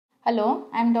Hello,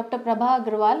 I am Dr. Prabha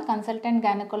Agrawal, Consultant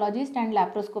Gynecologist and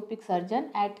Laparoscopic Surgeon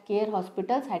at Care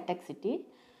Hospitals, HITEC City.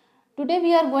 Today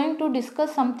we are going to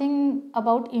discuss something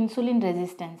about insulin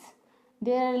resistance.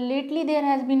 Lately there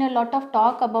has been a lot of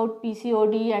talk about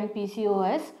PCOD and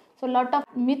PCOS. So a lot of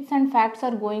myths and facts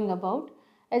are going about.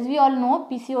 As we all know,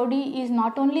 PCOD is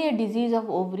not only a disease of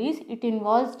ovaries, it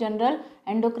involves general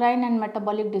endocrine and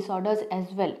metabolic disorders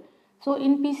as well. So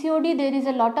in PCOD there is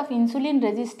a lot of insulin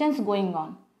resistance going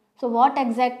on. So what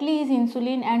exactly is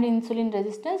insulin and insulin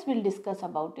resistance? We'll discuss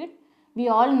about it. We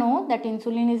all know that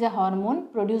insulin is a hormone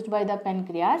produced by the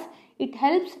pancreas. It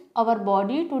helps our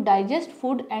body to digest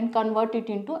food and convert it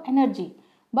into energy.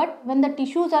 But when the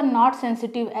tissues are not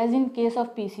sensitive, as in case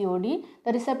of PCOD,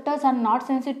 the receptors are not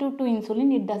sensitive to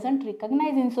insulin, it doesn't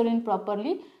recognize insulin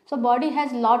properly. So body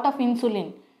has lot of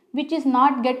insulin which is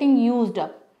not getting used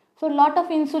up. So lot of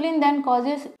insulin then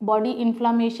causes body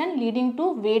inflammation leading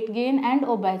to weight gain and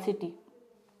obesity.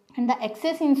 And the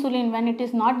excess insulin, when it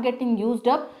is not getting used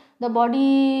up, the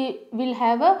body will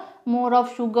have more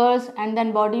of sugars, and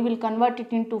then body will convert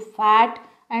it into fat,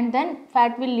 and then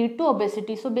fat will lead to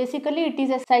obesity. So basically it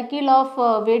is a cycle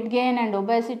of weight gain and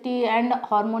obesity and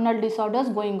hormonal disorders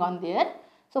going on there.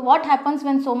 So what happens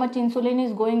when so much insulin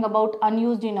is going about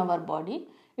unused in our body?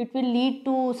 It will lead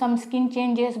to some skin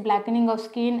changes, blackening of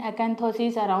skin,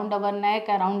 acanthosis around our neck,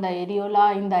 around the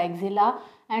areola, in the axilla,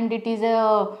 and it is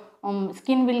a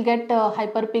skin will get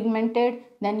hyperpigmented.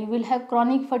 Then you will have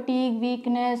chronic fatigue,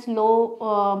 weakness, low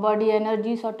body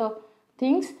energy sort of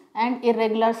things, and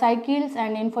irregular cycles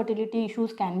and infertility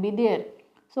issues can be there.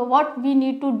 So what we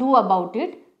need to do about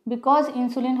it, because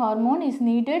insulin hormone is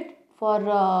needed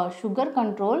for sugar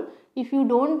control. If you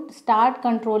don't start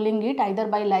controlling it either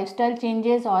by lifestyle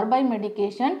changes or by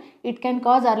medication, it can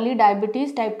cause early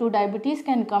diabetes. Type 2 diabetes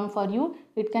can come for you.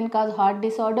 It can cause heart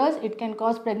disorders. It can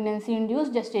cause pregnancy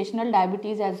induced gestational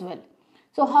diabetes as well.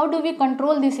 So how do we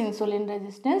control this insulin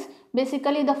resistance?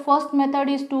 Basically the first method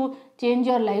is to change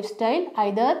your lifestyle,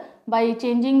 either by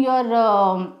changing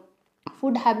your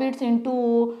food habits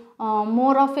into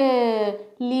more of a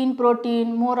lean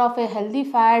protein, more of a healthy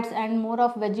fats, and more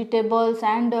of vegetables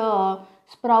and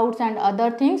sprouts and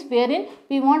other things, wherein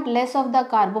we want less of the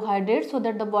carbohydrates so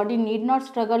that the body need not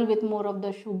struggle with more of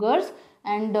the sugars.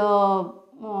 And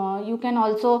you can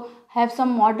also have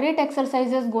some moderate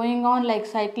exercises going on, like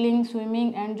cycling,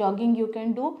 swimming and jogging you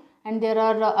can do. And there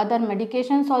are other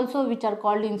medications also which are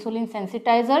called insulin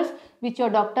sensitizers, which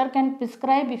your doctor can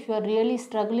prescribe if you are really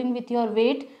struggling with your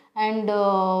weight, and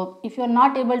if you are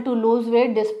not able to lose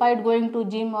weight despite going to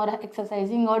gym or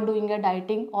exercising or doing a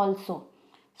dieting also.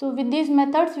 So with these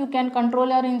methods you can control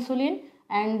your insulin,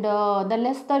 and the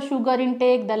less the sugar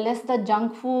intake, the less the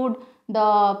junk food,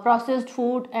 the processed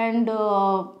food, and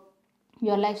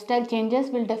your lifestyle changes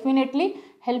will definitely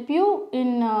help you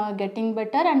in getting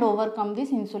better and overcome this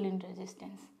insulin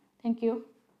resistance. Thank you.